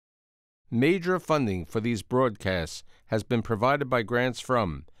Major funding for these broadcasts has been provided by grants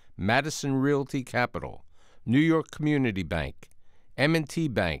from Madison Realty Capital, New York Community Bank, M&T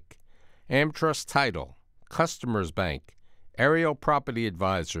Bank, AmTrust Title, Customers Bank, Ariel Property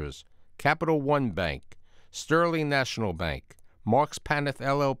Advisors, Capital One Bank, Sterling National Bank, Marks Paneth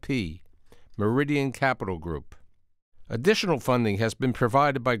LLP, Meridian Capital Group. Additional funding has been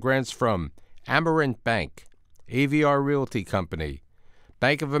provided by grants from Amarant Bank, AVR Realty Company,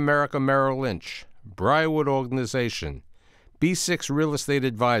 Bank of America Merrill Lynch, Briarwood Organization, B6 Real Estate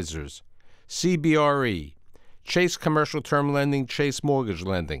Advisors, CBRE, Chase Commercial Term Lending, Chase Mortgage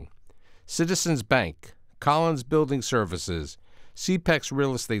Lending, Citizens Bank, Collins Building Services, CPEX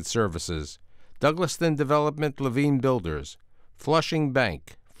Real Estate Services, Douglaston Development Levine Builders, Flushing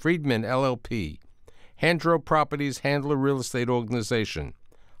Bank, Friedman LLP, Handro Properties Handler Real Estate Organization,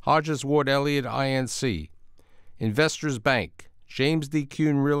 Hodges Ward Elliott INC, Investors Bank, James D.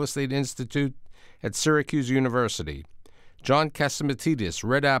 Kuhn Real Estate Institute at Syracuse University, John Casamatidis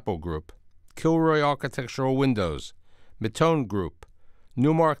Red Apple Group, Kilroy Architectural Windows, Matone Group,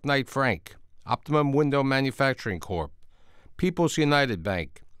 Newmark Knight Frank, Optimum Window Manufacturing Corp., People's United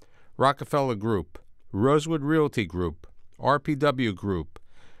Bank, Rockefeller Group, Rosewood Realty Group, RPW Group,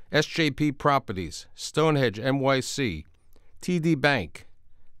 SJP Properties, Stonehenge NYC, TD Bank,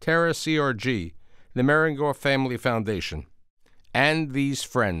 Terra CRG, the Merringore Family Foundation, and these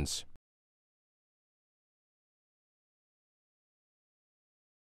friends.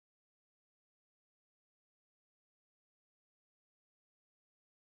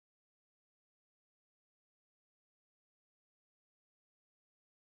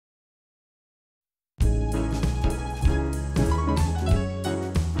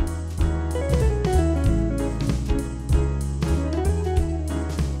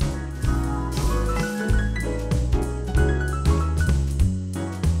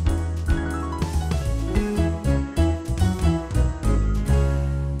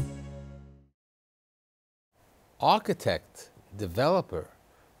 Architect, developer,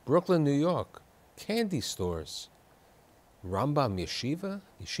 Brooklyn, New York, candy stores, Rambam Yeshiva,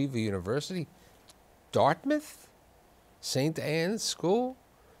 Yeshiva University, Dartmouth, St. Anne's School,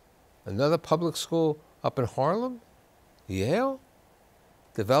 another public school up in Harlem, Yale,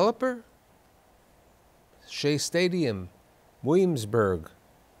 developer, Shea Stadium, Williamsburg,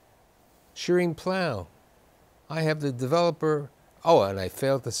 Shearing Plow. I have the developer, oh, and I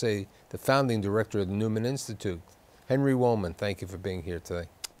failed to say the founding director of the Newman Institute, Henry Wollman. Thank you for being here today.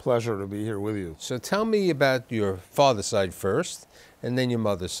 Pleasure to be here with you. So tell me about your father's side first, and then your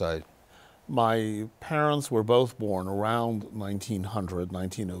mother's side. My parents were both born around 1900,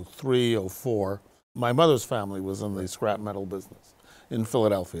 1903, 04. My mother's family was in the scrap metal business in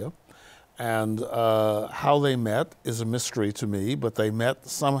Philadelphia. And how they met is a mystery to me, but they met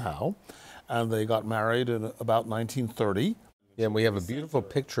somehow. And they got married in about 1930. Yeah, and we have a beautiful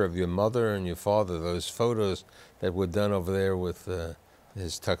picture of your mother and your father, those photos that were done over there with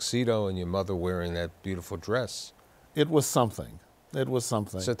his tuxedo and your mother wearing that beautiful dress. It was something. It was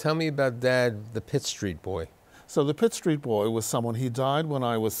something. So tell me about Dad, the Pitt Street boy. So the Pitt Street boy was someone, he died when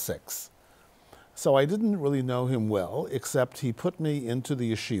I was 6. So I didn't really know him well, except he put me into the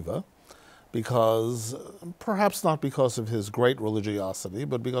yeshiva because, perhaps not because of his great religiosity,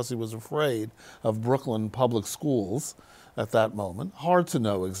 but because he was afraid of Brooklyn public schools at that moment. Hard to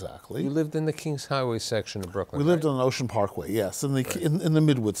know exactly. You lived in the Kings Highway section of Brooklyn, We lived on Ocean Parkway, yes, in the, right. in the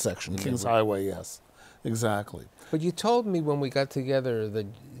Midwood section, Kings Highway, yes, exactly. But you told me when we got together that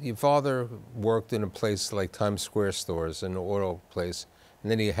your father worked in a place like Times Square stores, an auto place,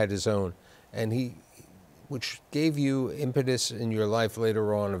 and then he had his own, and which gave you impetus in your life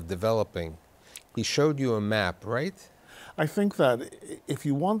later on of developing. He showed you a map, right? I think that if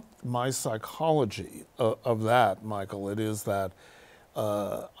you want my psychology of that, Michael, it is that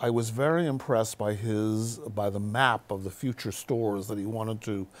I was very impressed by the map of the future stores that he wanted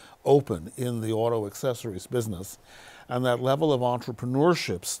to open in the auto accessories business. And that level of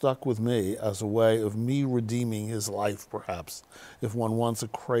entrepreneurship stuck with me as a way of me redeeming his life, perhaps, if one wants a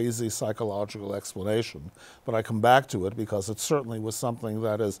crazy psychological explanation. But I come back to it because it certainly was something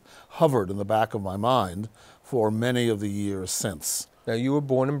that has hovered in the back of my mind for many of the years since. Now, you were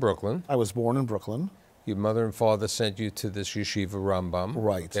born in Brooklyn. I was born in Brooklyn. Your mother and father sent you to this Yeshiva Rambam.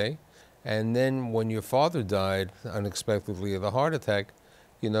 Right. Okay. And then when your father died unexpectedly of a heart attack,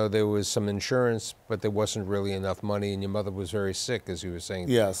 you know, there was some insurance, but there wasn't really enough money, and your mother was very sick, as you were saying.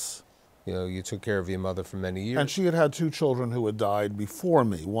 Yes. You know, you took care of your mother for many years. And she had had 2 children who had died before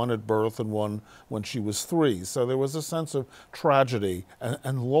me, one at birth and one when she was 3. So there was a sense of tragedy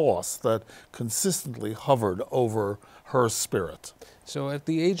and loss that consistently hovered over her spirit. So at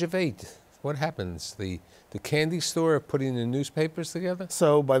the age of 8, What happens? The candy store putting the newspapers together?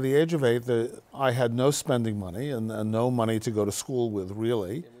 So by the age of 8, I had no spending money and no money to go to school with,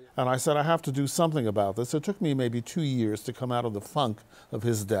 really. And I said, I have to do something about this. It took me maybe 2 years to come out of the funk of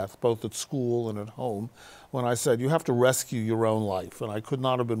his death, both at school and at home, when I said, you have to rescue your own life. And I could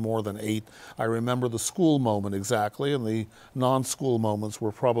not have been more than 8. I remember the school moment exactly, and the non-school moments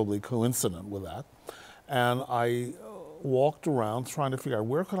were probably coincident with that. And I walked around trying to figure out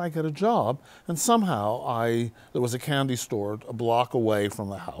where could I get a job, and somehow there was a candy store a block away from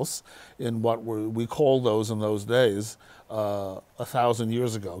the house in what we called those in those days 1,000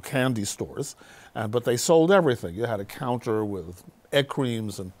 years ago, candy stores, but they sold everything. You had a counter with egg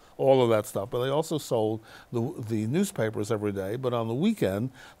creams and all of that stuff, but they also sold the newspapers every day. But on the weekend,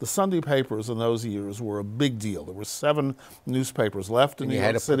 the Sunday papers in those years were a big deal. There were 7 newspapers left in New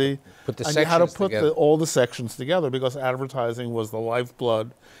York City. And you had to put all the sections together, because advertising was the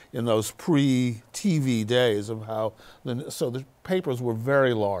lifeblood in those pre-TV days of how, so the papers were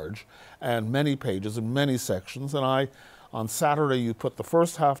very large and many pages and many sections. And on Saturday, you put the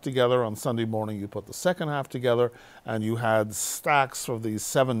first half together. On Sunday morning, you put the second half together. And you had stacks of these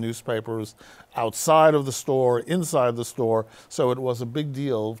 7 newspapers outside of the store, inside the store. So it was a big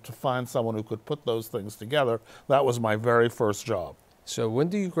deal to find someone who could put those things together. That was my very first job. So when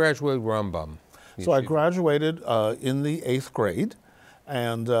do you graduate Rambam? So I graduated in the 8th grade.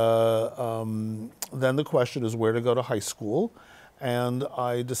 And then the question is where to go to high school. And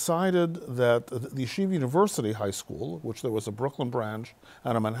I decided that the Yeshiva University High School, which there was a Brooklyn branch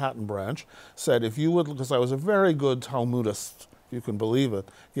and a Manhattan branch, said if you would, because I was a very good Talmudist, if you can believe it,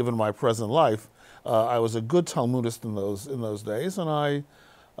 given my present life, I was a good Talmudist in those days, and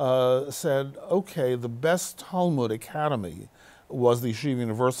I said, okay, the best Talmud academy was the Yeshiva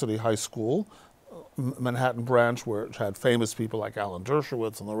University High School, Manhattan branch, which had famous people like Alan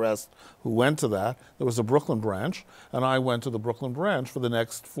Dershowitz and the rest who went to that. There was a Brooklyn branch, and I went to the Brooklyn branch for the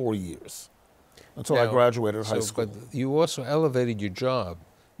next 4 years until I graduated high school. But you also elevated your job.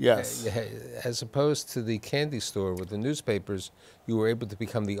 Yes. As opposed to the candy store with the newspapers, you were able to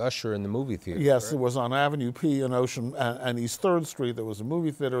become the usher in the movie theater. Yes, correct? It was on Avenue P and Ocean and East 3rd Street. There was a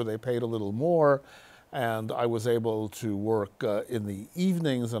movie theater. They paid a little more. And I was able to work in the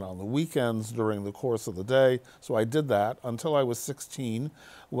evenings and on the weekends during the course of the day. So I did that until I was 16,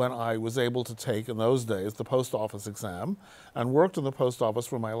 when I was able to take, in those days, the post office exam, and worked in the post office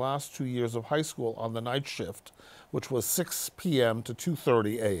for my last 2 years of high school on the night shift, which was 6 p.m. to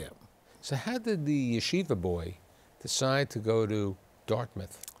 2:30 a.m. So how did the yeshiva boy decide to go to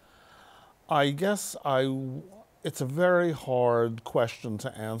Dartmouth? I guess it's a very hard question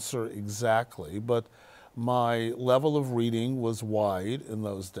to answer exactly, but my level of reading was wide in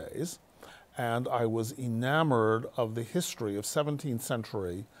those days, and I was enamored of the history of 17th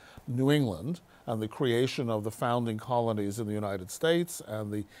century New England and the creation of the founding colonies in the United States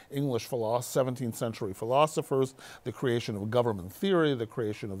and the English 17th century philosophers, the creation of government theory, the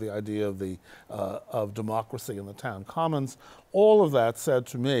creation of the idea of democracy in the town commons. All of that said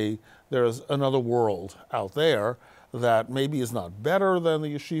to me, there's another world out there that maybe is not better than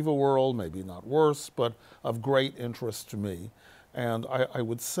the yeshiva world, maybe not worse, but of great interest to me. And I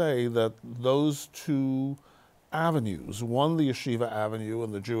would say that those 2 avenues, one the Yeshiva Avenue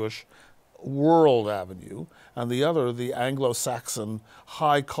and the Jewish World Avenue, and the other the Anglo-Saxon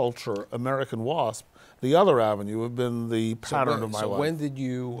high culture American WASP, the other avenue, have been the pattern of my life. So when did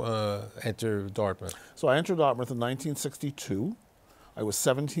you enter Dartmouth? So I entered Dartmouth in 1962. I was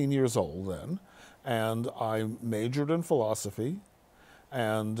 17 years old then, and I majored in philosophy.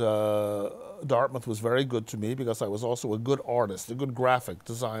 And Dartmouth was very good to me because I was also a good artist, a good graphic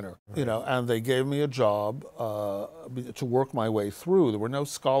designer, you know, and they gave me a job to work my way through. There were no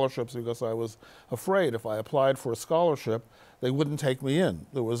scholarships because I was afraid if I applied for a scholarship, they wouldn't take me in.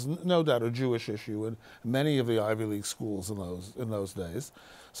 There was no doubt a Jewish issue in many of the Ivy League schools in those days.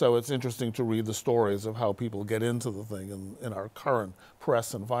 So it's interesting to read the stories of how people get into the thing in our current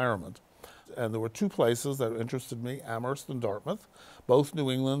press environment. And there were 2 places that interested me, Amherst and Dartmouth, both New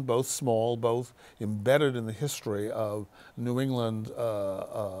England, both small, both embedded in the history of New England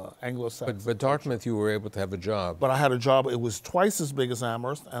Anglo-Saxon. But Dartmouth, you were able to have a job. But I had a job. It was twice as big as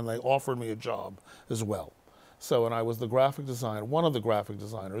Amherst, and they offered me a job as well. So, and I was the graphic designer, one of the graphic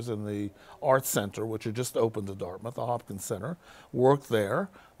designers in the Art Center, which had just opened at Dartmouth, the Hopkins Center, worked there,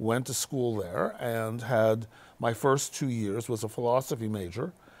 went to school there, and had my first 2 years, was a philosophy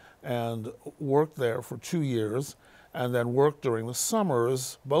major, and worked there for 2 years, and then worked during the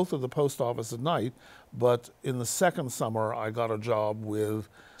summers, both at the post office at night, but in the second summer I got a job with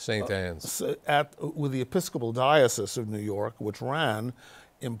St. Anne's. With the Episcopal Diocese of New York, which ran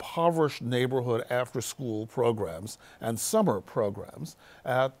impoverished neighborhood after-school programs and summer programs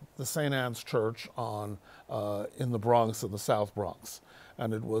at the St. Anne's Church in the Bronx, in the South Bronx.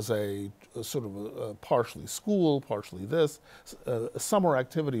 And it was a sort of a partially school, partially this, a summer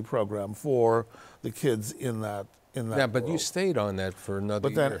activity program for the kids in that Yeah, but world. you stayed on that for another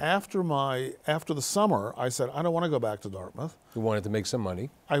But then year. after the summer, I said, I don't want to go back to Dartmouth. You wanted to make some money.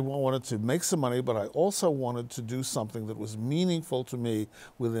 I wanted to make some money, but I also wanted to do something that was meaningful to me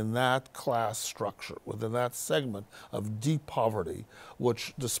within that class structure, within that segment of deep poverty,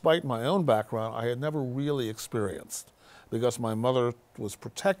 which, despite my own background, I had never really experienced, because my mother was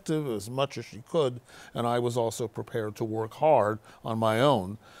protective as much as she could, and I was also prepared to work hard on my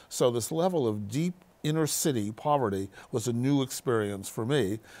own. So this level of deep inner city poverty was a new experience for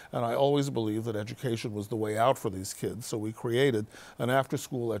me, and I always believed that education was the way out for these kids. So we created an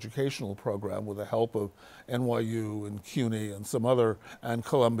after-school educational program with the help of NYU and CUNY and some other, and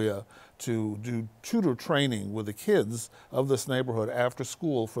Columbia, to do tutor training with the kids of this neighborhood after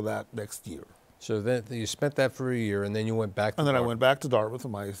school for that next year. So then you spent that for a year, and then you went back to And then I Dartmouth. went back to Dartmouth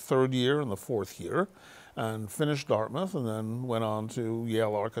in my third year and the fourth year, and finished Dartmouth, and then went on to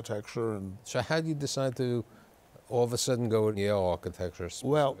Yale Architecture. And So how did you decide to all of a sudden go to Yale Architecture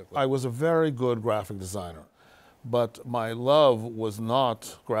well, specifically? I was a very good graphic designer, but my love was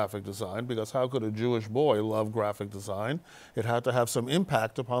not graphic design, because how could a Jewish boy love graphic design? It had to have some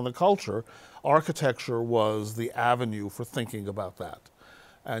impact upon the culture. Architecture was the avenue for thinking about that.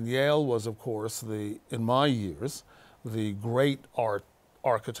 And Yale was, of course, in my years, the great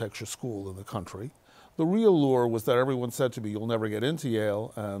architecture school in the country. The real lure was that everyone said to me, you'll never get into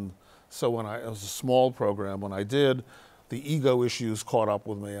Yale. And so it was a small program. When I did, the ego issues caught up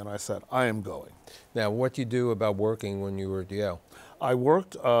with me, and I said, I am going. Now, what do you do about working when you were at Yale? I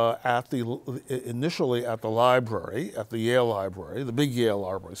worked initially at the library, at the Yale Library, the big Yale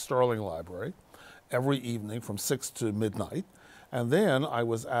Library, Sterling Library, every evening from 6 to midnight. And then I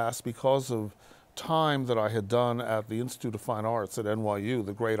was asked, because of time that I had done at the Institute of Fine Arts at NYU,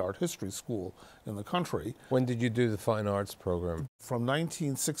 the great art history school in the country. When did you do the fine arts program? From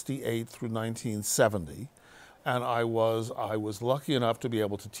 1968 through 1970. And I was lucky enough to be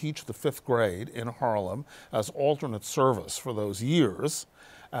able to teach the 5th grade in Harlem as alternate service for those years.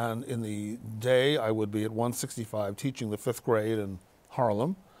 And in the day, I would be at 165 teaching the 5th grade in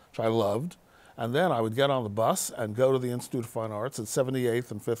Harlem, which I loved. And then I would get on the bus and go to the Institute of Fine Arts at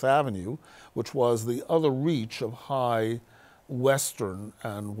 78th and 5th Avenue, which was the other reach of high Western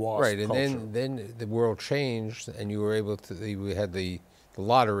and WASP Right, and culture. then the world changed, and you were able to, we had the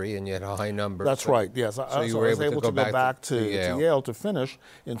lottery, and you had a high number. That's right, yes. So I you was were able to go back to Yale. Yale to finish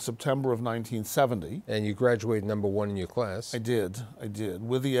in September of 1970. And you graduated #1 in your class. I did,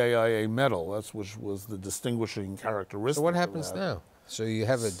 with the AIA medal, which was the distinguishing characteristic. So what of happens that. now? So you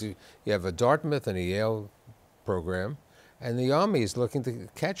have a Dartmouth and a Yale program, and the Army is looking to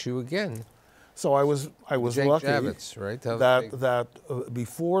catch you again. So I was Jake lucky Javits, right? that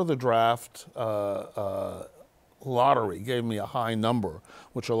before the draft lottery gave me a high number,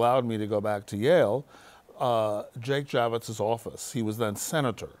 which allowed me to go back to Yale. Jake Javits' office, he was then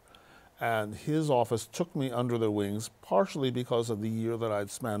senator, and his office took me under their wings, partially because of the year that I'd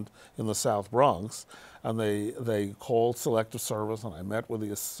spent in the South Bronx. And they called Selective Service, and I met with the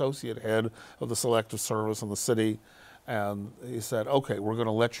associate head of the Selective Service in the city, and he said, okay, we're going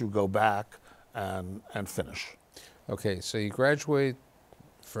to let you go back and finish. Okay, so you graduate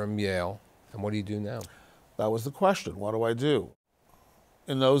from Yale, and what do you do now? That was the question. What do I do?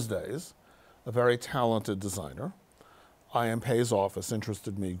 In those days, a very talented designer, I.M. Pei's office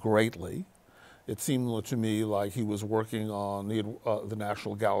interested me greatly. It seemed to me like he was working on the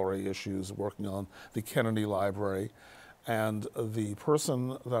National Gallery issues, working on the Kennedy Library. And the person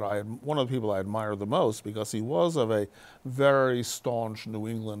one of the people I admired the most, because he was of a very staunch New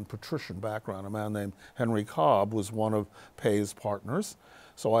England patrician background, a man named Henry Cobb was one of Pei's partners.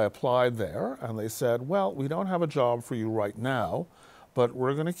 So I applied there, and they said, well, we don't have a job for you right now, but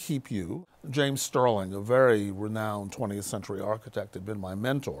we're going to keep you. James Sterling, a very renowned 20th century architect, had been my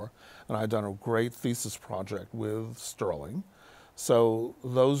mentor, and I'd done a great thesis project with Sterling. So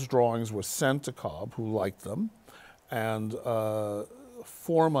those drawings were sent to Cobb, who liked them, and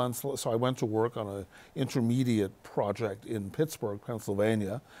 4 months, so I went to work on an intermediate project in Pittsburgh,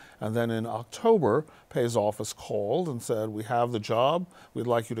 Pennsylvania, and then in October, Pei's office called and said, we have the job, we'd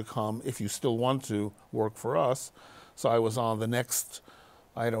like you to come if you still want to work for us. So I was on the next,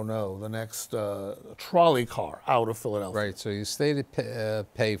 trolley car out of Philadelphia. Right, so you stayed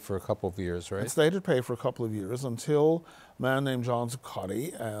at Pei for a couple of years, right? I stayed at Pei for a couple of years until a man named John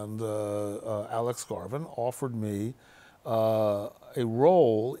Zuccotti and Alex Garvin offered me a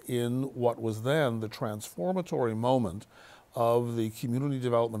role in what was then the transformatory moment of the community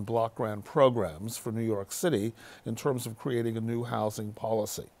development block grant programs for New York City in terms of creating a new housing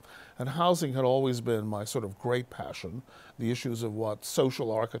policy. And housing had always been my sort of great passion. The issues of what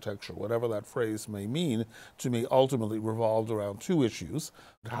social architecture, whatever that phrase may mean, to me ultimately revolved around two issues: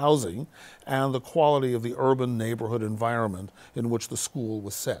 housing and the quality of the urban neighborhood environment in which the school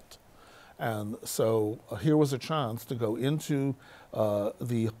was set. And so here was a chance to go into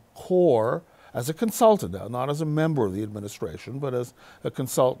the core as a consultant, now not as a member of the administration, but as a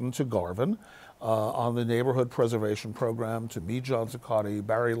consultant to Garvin on the neighborhood preservation program, to meet John Zuccotti.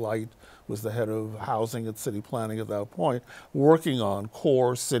 Barry Light was the head of housing at city planning at that point, working on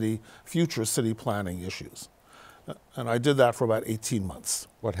core city, future city planning issues. And I did that for about 18 months.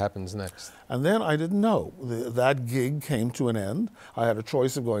 What happens next? And then I didn't know. That gig came to an end. I had a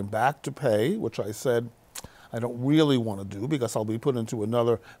choice of going back to pay, which I said I don't really want to do because I'll be put into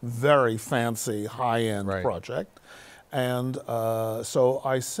another very fancy, high-end project. And so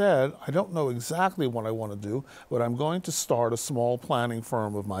I said, I don't know exactly what I want to do, but I'm going to start a small planning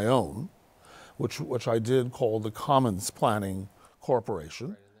firm of my own, which I did call the Commons Planning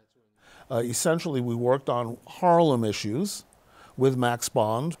Corporation. Essentially, we worked on Harlem issues with Max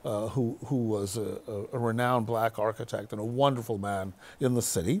Bond, who was a renowned black architect and a wonderful man in the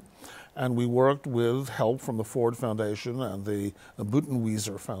city. And we worked with help from the Ford Foundation and the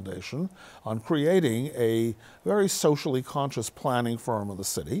Butenwieser Foundation on creating a very socially conscious planning firm of the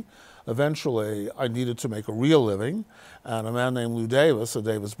city. Eventually, I needed to make a real living, and a man named Lou Davis of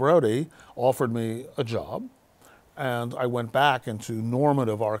Davis Brody offered me a job. And I went back into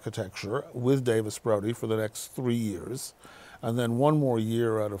normative architecture with Davis Brody for the next 3 years. And then one more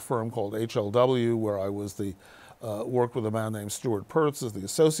year at a firm called HLW, where I was worked with a man named Stuart Pertz as the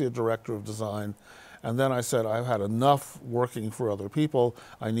associate director of design. And then I said, I've had enough working for other people.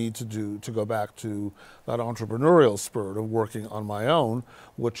 I need to go back to that entrepreneurial spirit of working on my own,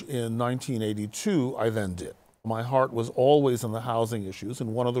 which in 1982 I then did. My heart was always in the housing issues,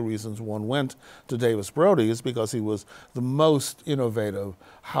 and one of the reasons one went to Davis Brody is because he was the most innovative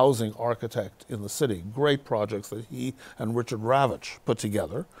housing architect in the city. Great projects that he and Richard Ravitch put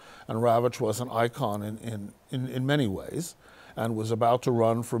together, and Ravitch was an icon in many ways, and was about to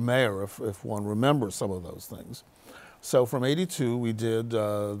run for mayor if one remembers some of those things. So from '82, we did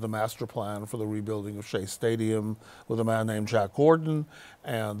the master plan for the rebuilding of Shea Stadium with a man named Jack Gordon,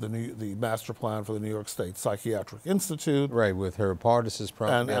 and the master plan for the New York State Psychiatric Institute. Right, with her Partis's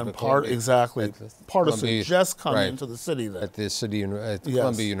project. And Partis had just come into the city then. At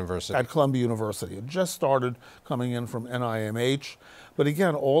Columbia University. At Columbia University. It just started coming in from NIMH. But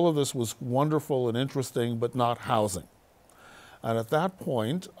again, all of this was wonderful and interesting, but not housing. And at that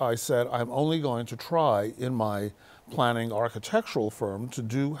point, I said, I'm only going to try in my planning architectural firm to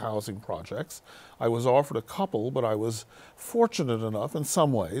do housing projects. I was offered a couple, but I was fortunate enough in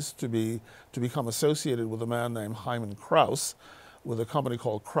some ways to become associated with a man named Hyman Krause with a company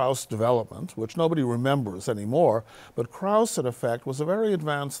called Krause Development, which nobody remembers anymore, but Krause, in effect, was a very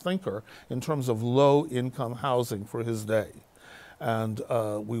advanced thinker in terms of low-income housing for his day. And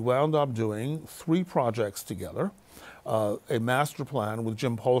we wound up doing 3 projects together. A master plan with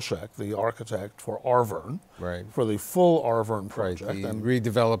Jim Polshek, the architect for Arvern, for the full Arvern project. The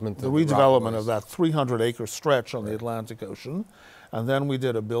redevelopment of that 300-acre stretch on the Atlantic Ocean. And then we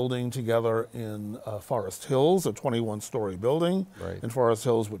did a building together in Forest Hills, a 21-story building in Forest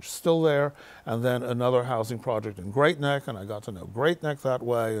Hills, which is still there. And then another housing project in Great Neck, and I got to know Great Neck that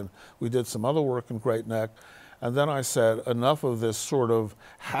way, and we did some other work in Great Neck. And then I said, enough of this sort of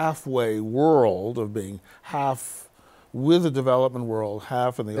halfway world of being half with the development world,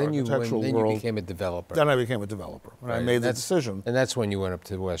 half in the architectural world. Then you became a developer. Then I became a developer. And I made the decision. And that's when you went up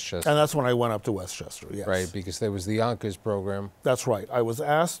to Westchester. And that's when I went up to Westchester, yes. Right, because there was the Yonkers program. That's right. I was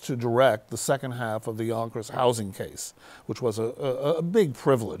asked to direct the second half of the Yonkers housing case, which was a big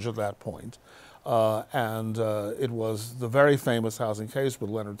privilege at that point. It was the very famous housing case with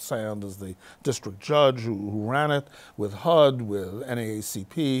Leonard Sand as the district judge who ran it, with HUD, with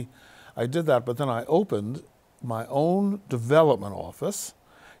NAACP. I did that, but then I opened my own development office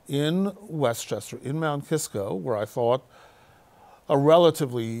in Westchester, in Mount Kisco, where I thought a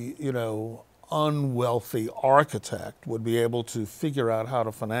relatively, unwealthy architect would be able to figure out how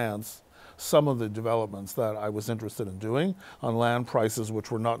to finance some of the developments that I was interested in doing on land prices which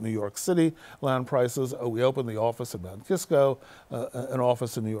were not New York City land prices. We opened the office in Mount Kisco, an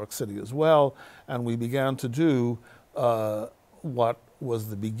office in New York City as well, and we began to do what was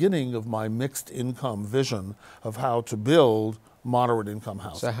the beginning of my mixed income vision of how to build moderate income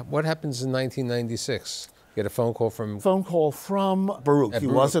housing. So what happens in 1996? Get a phone call from Baruch. He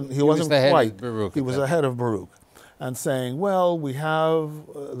wasn't quite. Baruch. He was the head of Baruch, and saying, well,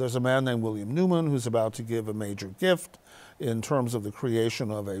 there's a man named William Newman who's about to give a major gift in terms of the creation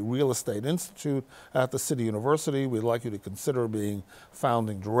of a real estate institute at the City University. We'd like you to consider being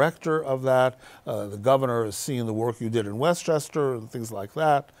founding director of that. The governor has seen the work you did in Westchester and things like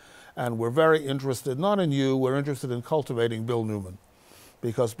that. And we're very interested, not in you, we're interested in cultivating Bill Newman.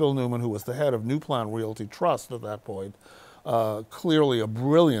 Because Bill Newman, who was the head of New Plan Realty Trust at that point, clearly a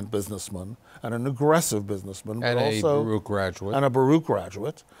brilliant businessman and an aggressive businessman. And but also, a Baruch graduate. And a Baruch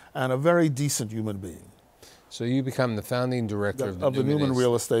graduate, and a very decent human being. So you become the founding director of the Newman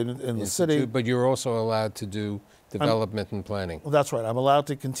Real Estate in the city. But you're also allowed to do development and planning. That's right. I'm allowed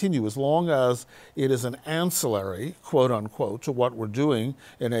to continue as long as it is an ancillary, quote unquote, to what we're doing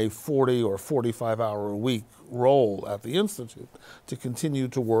in a 40 or 45-hour-a-week role at the Institute, to continue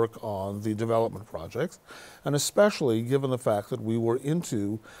to work on the development projects, and especially given the fact that we were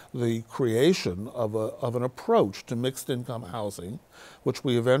into the creation of an approach to mixed-income housing, which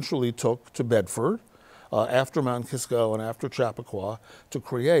we eventually took to Bedford, after Mount Kisco and after Chappaqua, to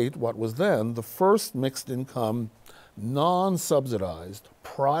create what was then the first mixed-income, non-subsidized,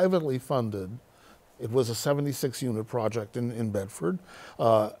 privately funded. It was a 76-unit project in Bedford,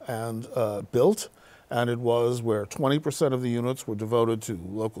 and built, and it was where 20% of the units were devoted to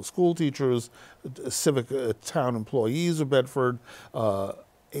local school teachers, civic town employees of Bedford,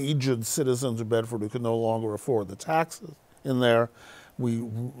 aged citizens of Bedford who could no longer afford the taxes in there. We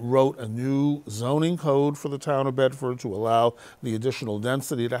wrote a new zoning code for the town of Bedford to allow the additional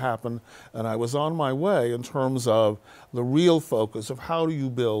density to happen. And I was on my way in terms of the real focus of how do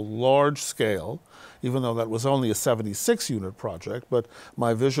you build large scale, even though that was only a 76-unit project. But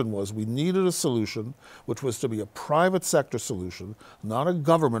my vision was we needed a solution which was to be a private sector solution, not a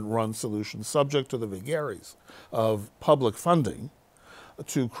government-run solution subject to the vagaries of public funding,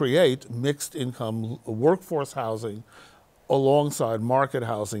 to create mixed income workforce housing alongside market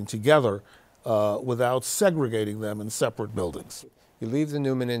housing together without segregating them in separate buildings. You leave the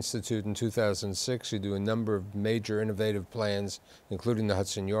Newman Institute in 2006. You do a number of major innovative plans, including the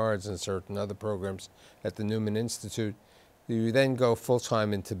Hudson Yards and certain other programs at the Newman Institute. You then go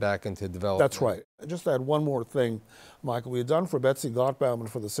full-time back into development. That's right. I just add one more thing, Michael. We had done for Betsy Gottbaum and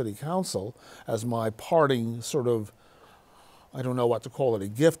for the City Council, as my parting sort of, I don't know what to call it, a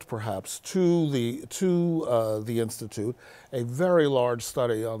gift perhaps, to the Institute, a very large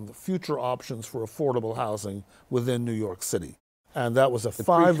study on the future options for affordable housing within New York City. And that was a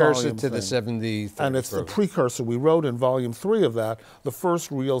 5-volume precursor to thing. the 70 And it's program. the precursor. We wrote in volume 3 of that the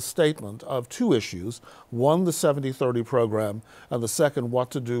first real statement of 2 issues. One, the 70-30 program, and the second, what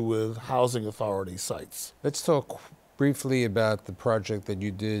to do with housing authority sites. Let's talk briefly about the project that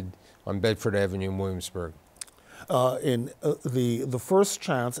you did on Bedford Avenue in Williamsburg. The first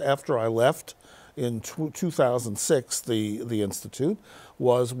chance after I left in 2006, the Institute,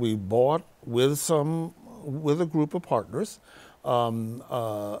 was we bought with a group of partners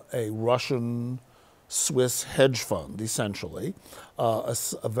a Russian-Swiss hedge fund, essentially, a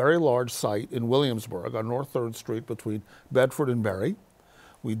very large site in Williamsburg on North 3rd Street between Bedford and Bury.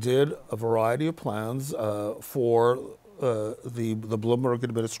 We did a variety of plans for the Bloomberg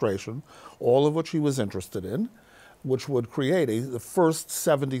administration, all of which he was interested in, which would create the first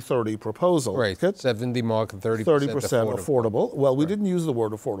 70-30 proposal. Right, 70 mark and 30% affordable. Well, we didn't use the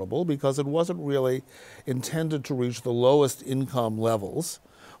word affordable because it wasn't really intended to reach the lowest income levels,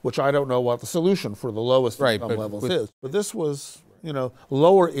 which I don't know what the solution for the lowest income levels is. But this was,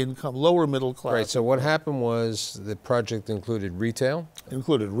 lower income, lower middle class. Right, so what happened was the project included retail.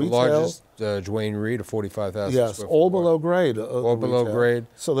 Included retail. The largest Duane Reade, a 45,000 yes, square all foot below grade. All below grade.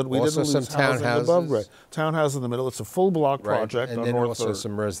 So that we also didn't lose some townhouses above grade. Townhouse in the middle. It's a full block project and on then North also 3rd.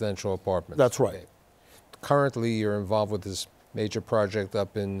 some residential apartments. That's right. Okay. Currently, you're involved with this major project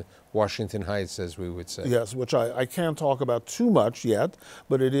up in Washington Heights, as we would say. Yes, which I can't talk about too much yet,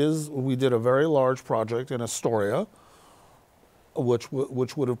 but we did a very large project in Astoria, which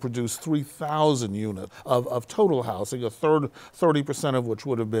would have produced 3,000 units of total housing, 30% of which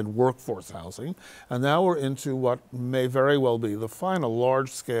would have been workforce housing. And now we're into what may very well be the final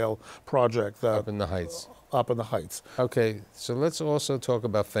large-scale project up in the Heights. Up in the Heights. Okay, so let's also talk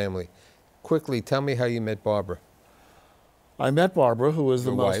about family. Quickly, tell me how you met Barbara. I met Barbara, who is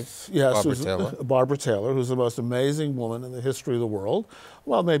Your the wife, most Taylor. Barbara Taylor, who's the most amazing woman in the history of the world.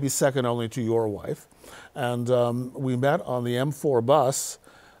 Well, maybe second only to your wife. And we met on the M4 bus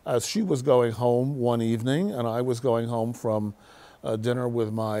as she was going home one evening, and I was going home from dinner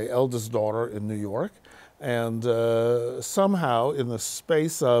with my eldest daughter in New York. And somehow, in the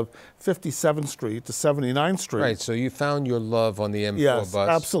space of 57th Street to 79th Street. Right, so you found your love on the M4 yes, bus.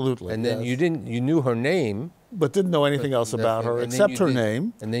 Absolutely. And then yes. you knew her name. But didn't know anything else about her except her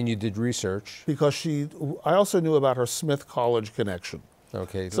name. And then you did research. Because I also knew about her Smith College connection.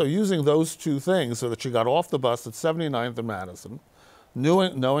 Okay. So using those two things so that she got off the bus at 79th and Madison,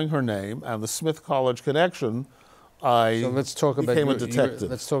 knowing her name and the Smith College connection, I became a detective.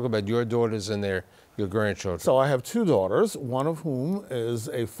 Let's talk about your daughters and your grandchildren. So I have two daughters, one of whom is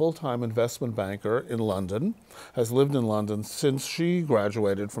a full-time investment banker in London, has lived in London since she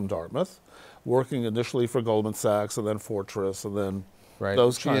graduated from Dartmouth, working initially for Goldman Sachs and then Fortress and then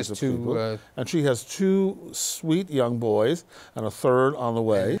those kinds of people. And she has two sweet young boys and a third on the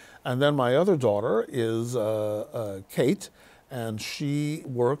way. And then my other daughter is Kate, and she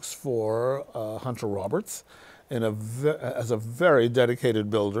works for Hunter Roberts as a very dedicated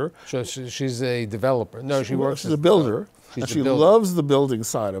builder. So she's a developer. No, she works as a builder. And she loves the building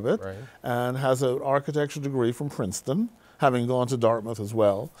side of it, right, and has an architecture degree from Princeton, having gone to Dartmouth as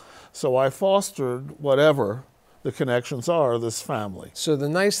well. So I fostered whatever the connections are of this family. So the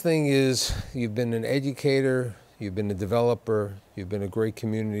nice thing is you've been an educator, you've been a developer, you've been a great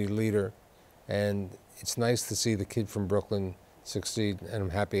community leader, and it's nice to see the kid from Brooklyn succeed, and I'm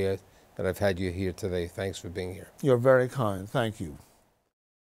happy that I've had you here today. Thanks for being here. You're very kind. Thank you.